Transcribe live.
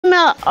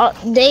about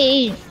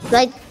they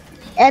like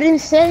adding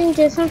settings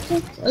or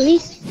something at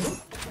least?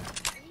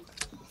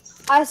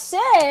 I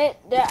said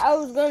that I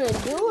was gonna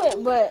do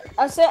it, but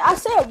I said,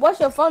 what's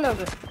your phone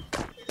number?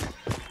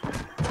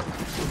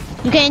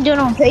 You can't do it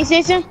on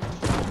PlayStation?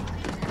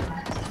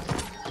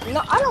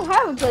 No, I don't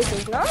have a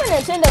PlayStation. I'm a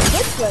Nintendo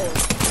Switch player.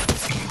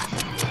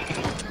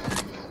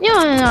 You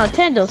don't know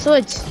Nintendo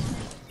Switch.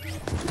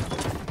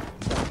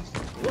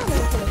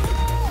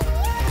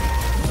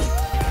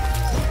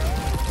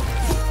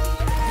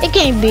 It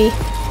can't be.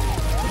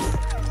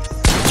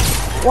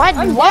 Why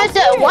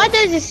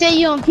does it say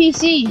you on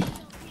PC?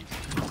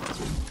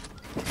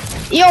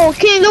 Yo,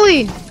 King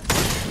Louis!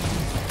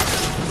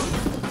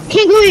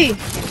 King Louis!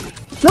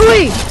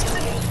 Louis!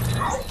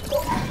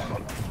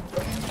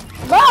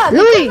 Bro,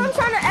 Louis! I'm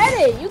trying to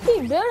edit. You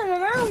keep building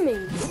around me.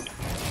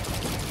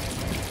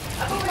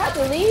 I'm about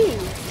to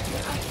leave.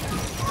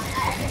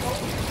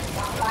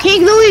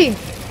 King Louis!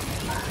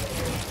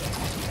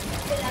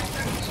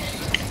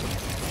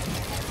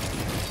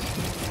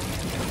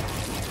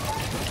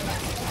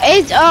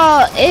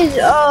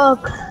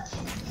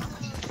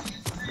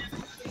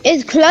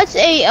 Is Clutch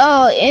a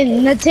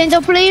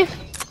Nintendo player?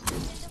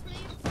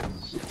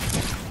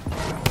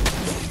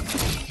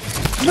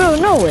 Bro,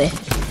 no way.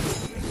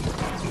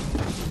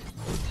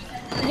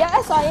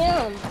 Yes, I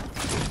am.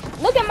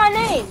 Look at my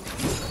name.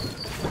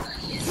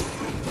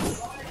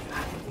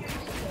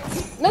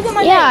 Look at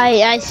my name.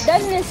 Yeah,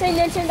 Doesn't it say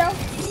Nintendo?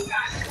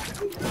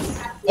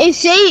 It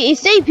say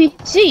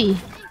PC.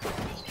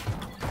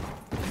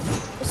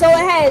 So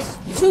it has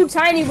 2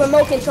 tiny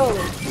remote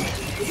controllers.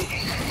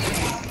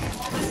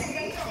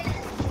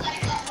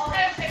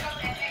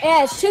 It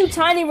has 2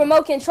 tiny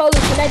remote controllers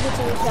connected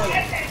to each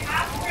other.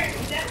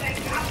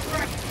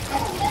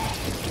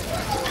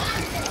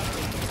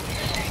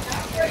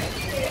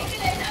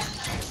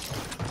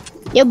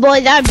 Your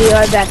boys, I'll be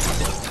right back.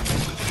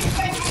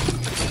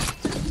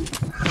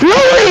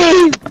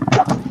 Louis!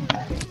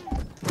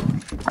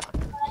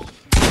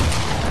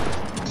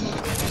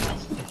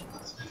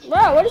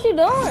 Bro, what are you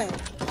doing?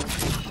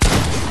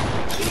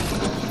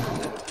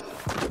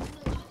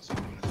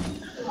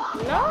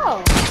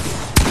 No.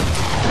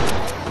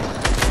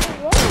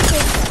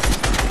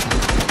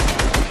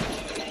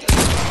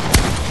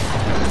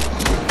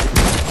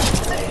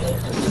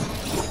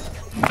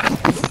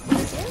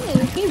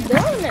 You keep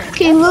doing that.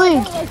 King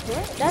Louis.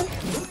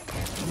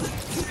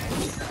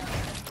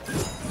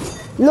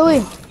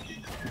 Louis.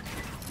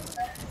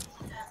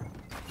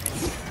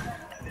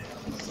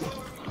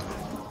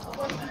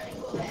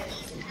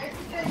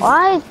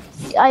 Why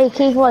are you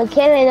keep on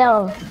killing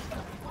them?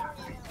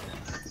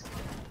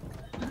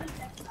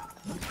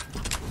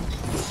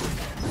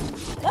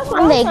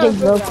 I'm naked,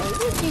 bro.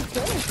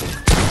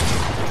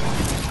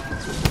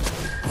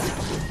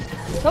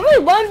 Can we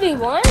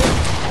 1v1?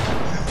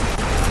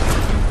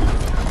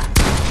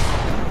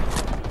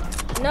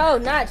 No,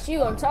 not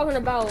you. I'm talking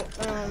about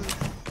those.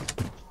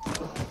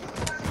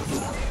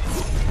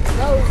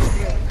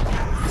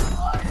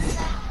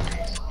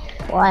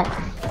 What?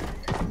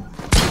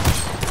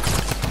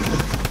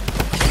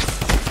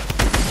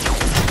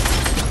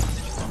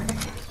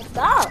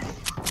 Stop.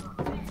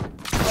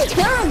 You're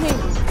killing me.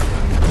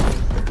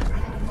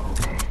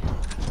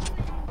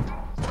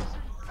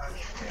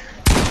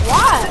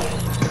 Why?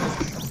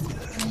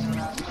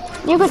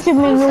 You could shoot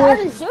me, You Louis.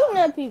 started shooting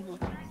at people.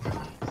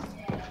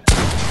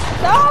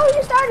 No,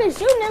 you started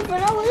shooting them for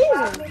no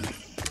reason.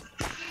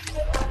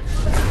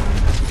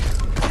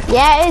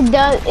 Yeah, it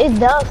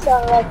does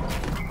sound like.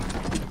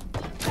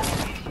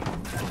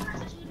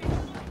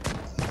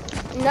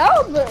 No,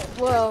 but,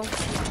 well,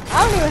 I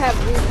don't even have a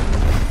reason.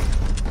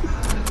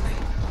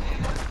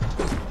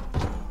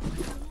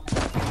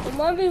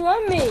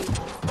 1v1 me.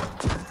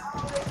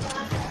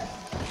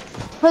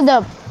 Hold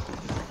up.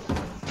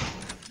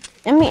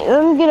 Let me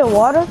get a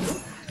water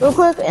real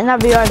quick and I'll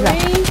be right back.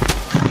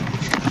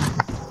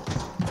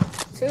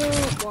 3, 2,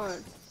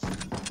 1.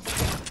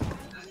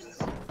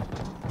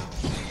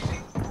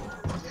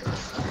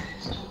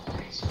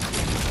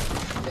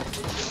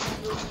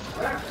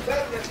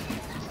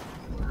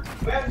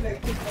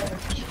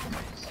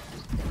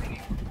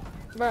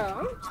 Bro,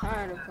 I'm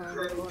tired of playing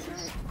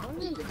Fortnite.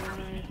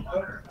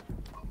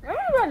 I'm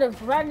about to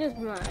practice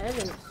my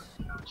evidence.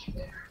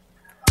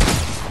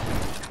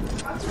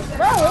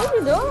 Bro, what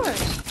you doing?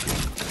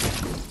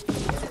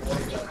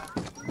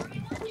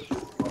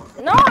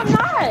 No, I'm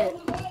not.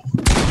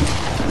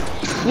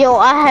 Yo,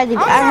 I had to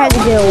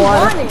get a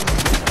water.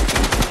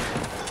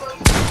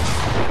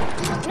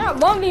 I'm not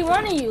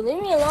 1v1ing you.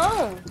 Leave me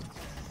alone.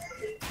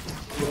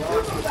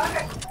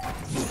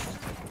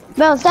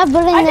 Bro, stop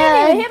building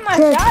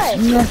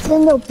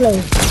Nintendo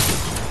play.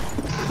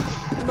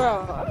 Bro,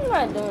 I'm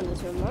not doing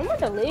this anymore. I'm about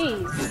to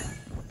leave.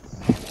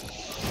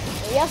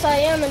 And yes, I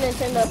am a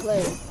Nintendo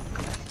player.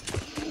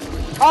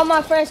 All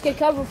my friends can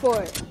cover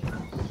for it.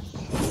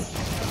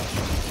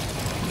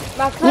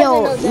 My cousin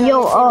knows that I'm a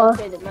Nintendo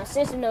player. My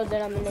sister knows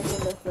that I'm a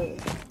Nintendo player.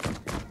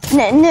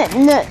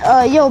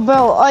 Yo,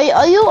 bro, are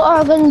you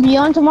gonna be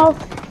on tomorrow?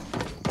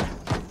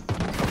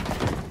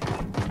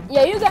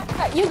 Yeah, you got an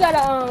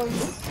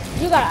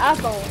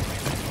iPhone.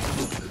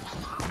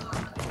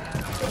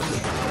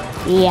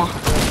 Yeah.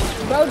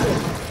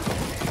 Broderick.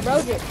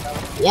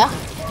 Yeah.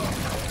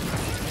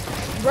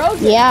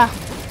 Broderick. Yeah.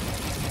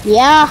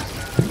 Yeah.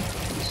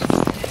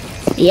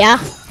 Yeah.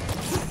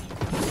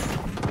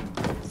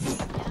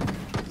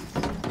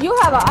 You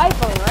have an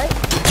iPhone, right?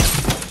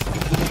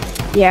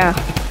 Yeah.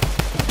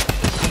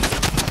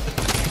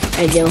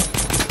 I do. You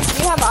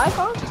have an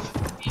iPhone?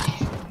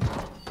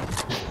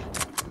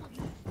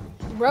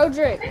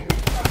 Broderick.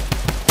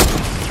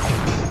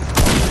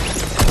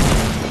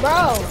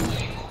 Bro.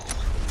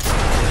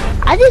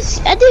 I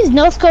just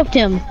no scoped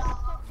him.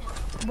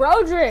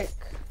 Broderick.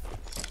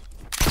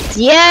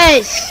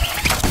 Yes.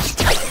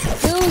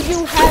 Do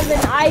you have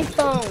an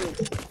iPhone?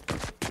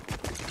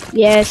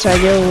 Yes, I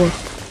do.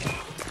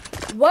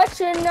 What's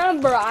your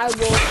number? I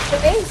will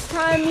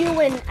FaceTime you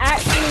and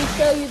actually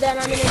show you that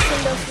I'm a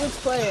Nintendo Switch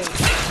player.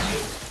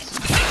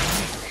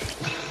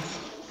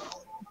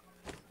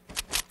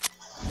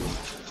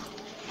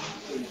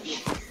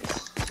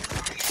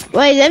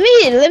 Wait, let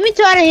me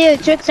try to hear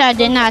the tricks I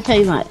did not tell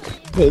you about.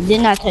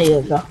 Did not tell you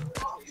about.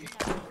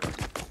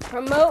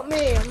 Promote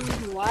me.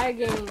 I'm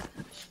lagging.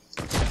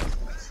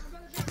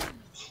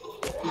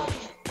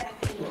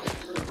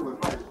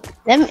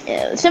 Let me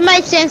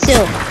somebody stand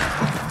still.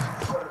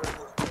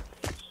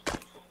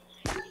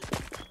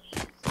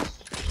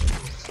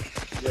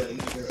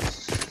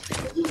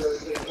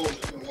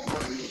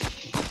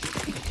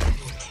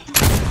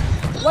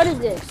 What is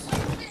this?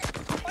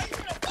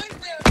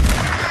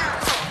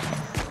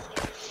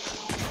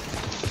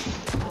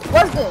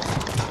 What's this?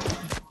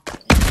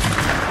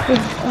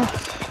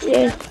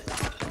 Yeah.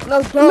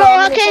 No, No,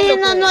 I can't hear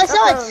no noise.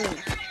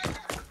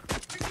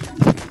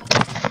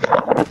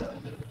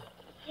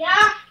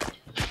 Yeah,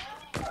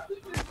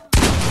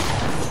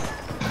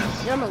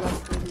 I'm gonna go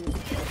through this.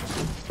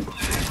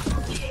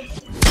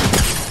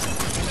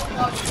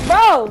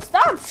 Bro,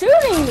 stop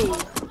shooting me.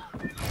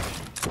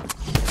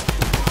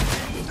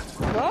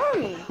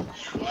 Mommy.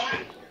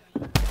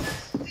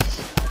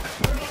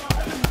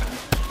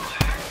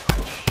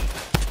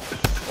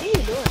 What are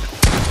you doing?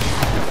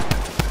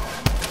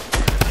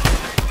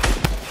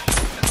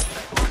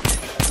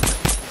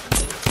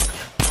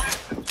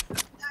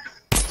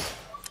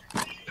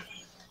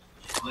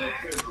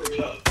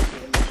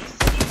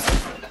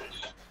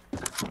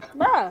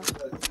 Bruh.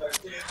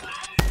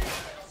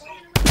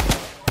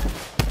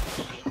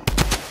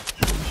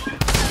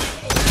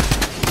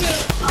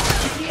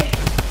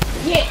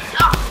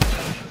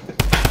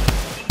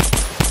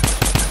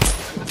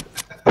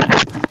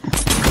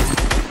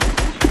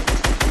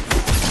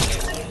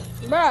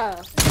 Bruh.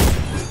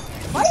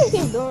 Why do you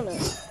keep doing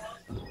this?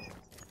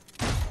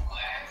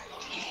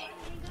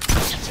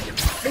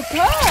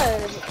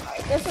 Because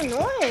it's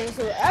annoying. It's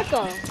an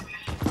echo.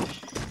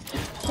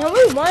 Can we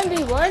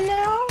 1v1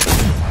 now?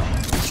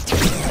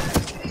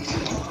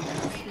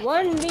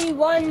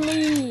 1v1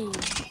 me.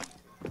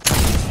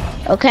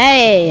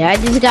 Okay, I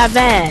just got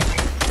back.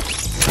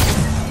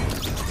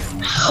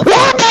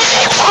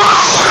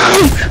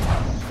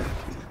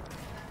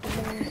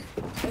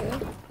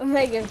 I'm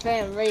making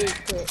fan rage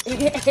quit.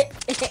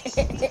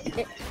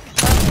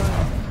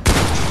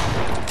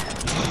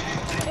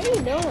 What are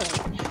you doing?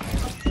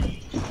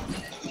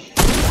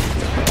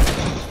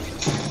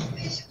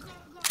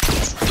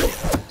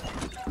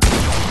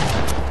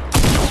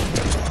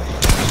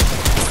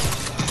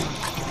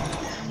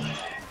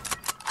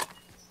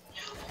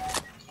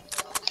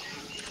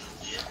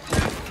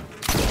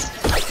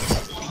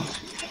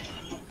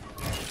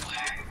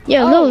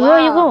 Yeah, Oh, Lou, where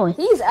are you wow. going?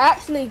 He's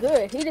actually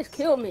good. He just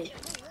killed me.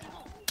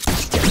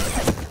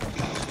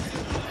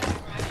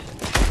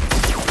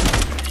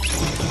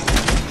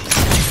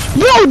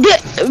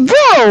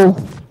 Bro!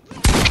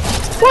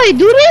 Wait,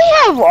 do they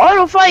have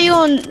auto fire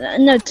on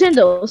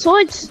Nintendo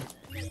Switch?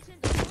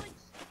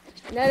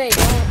 No, they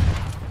don't.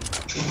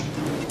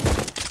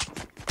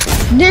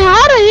 Then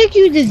how the heck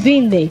you just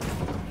beat me?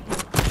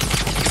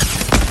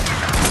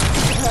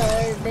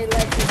 They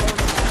let you go.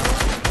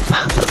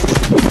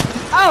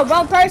 Oh,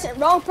 wrong person.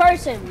 Wrong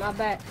person. My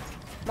bad.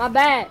 My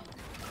bad.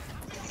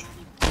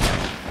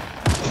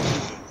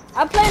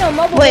 I played on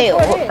mobile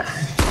before this.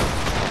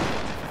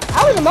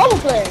 I was a mobile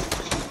player.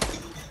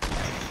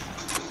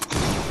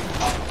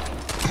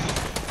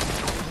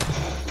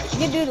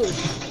 Get doodle.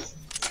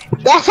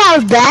 That's how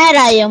bad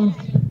I am.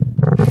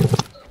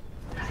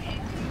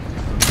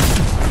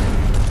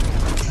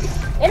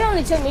 It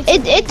only took me.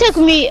 It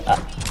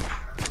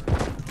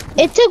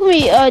took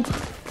me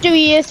 3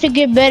 years to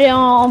get better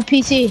on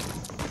PC.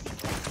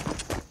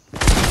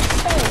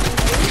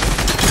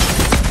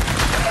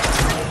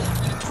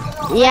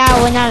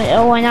 Yeah,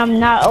 when I'm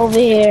not over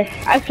here,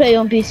 I play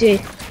on PC.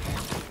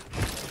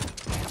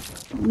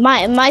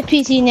 My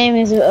PC name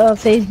is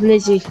Face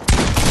Blizzy.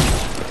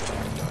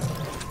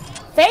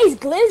 Face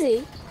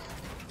Glizzy.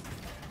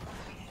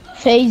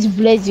 Face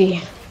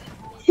Blizzy.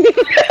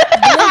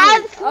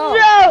 Oh.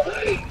 No.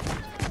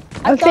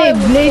 I said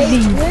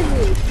Blizzy.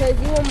 Blizzy, because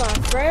you were my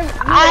friend.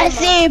 I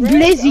said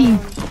Blizzy.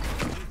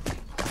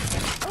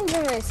 Oh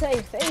and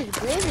say face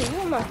busy.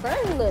 You on my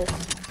friend list.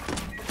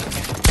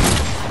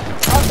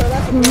 Also,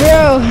 that's a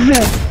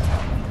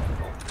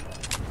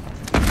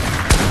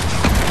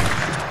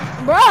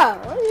Bruh,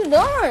 what are you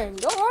doing?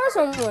 Go on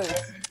somewhere.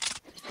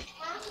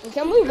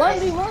 Can we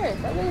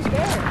 1v1? That really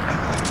scary.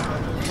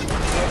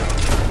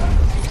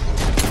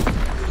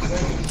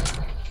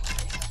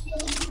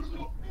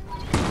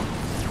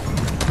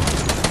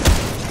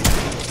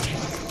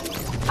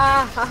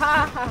 Ah ha ha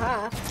ha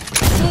ha.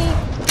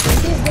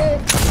 He's good.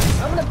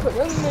 I'm gonna put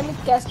him in the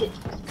casket.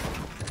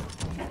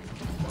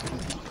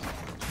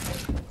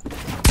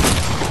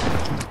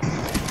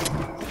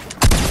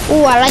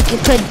 Oh, I like it,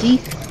 cut G.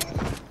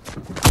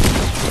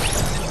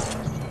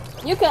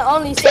 You can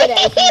only say that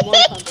if you want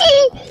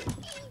something.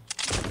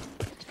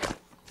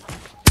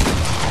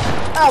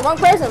 Oh, wrong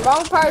person,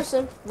 wrong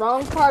person,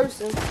 wrong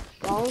person,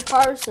 wrong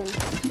person.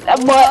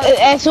 But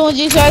as soon as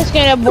you start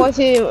scanning, that boy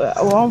said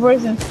wrong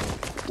person.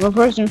 Wrong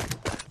person.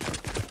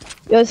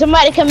 Yo,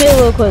 somebody come here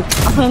real quick.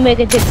 I'm gonna make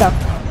a TikTok.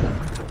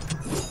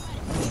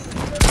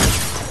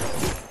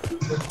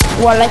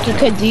 Oh, I like it,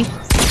 cut G.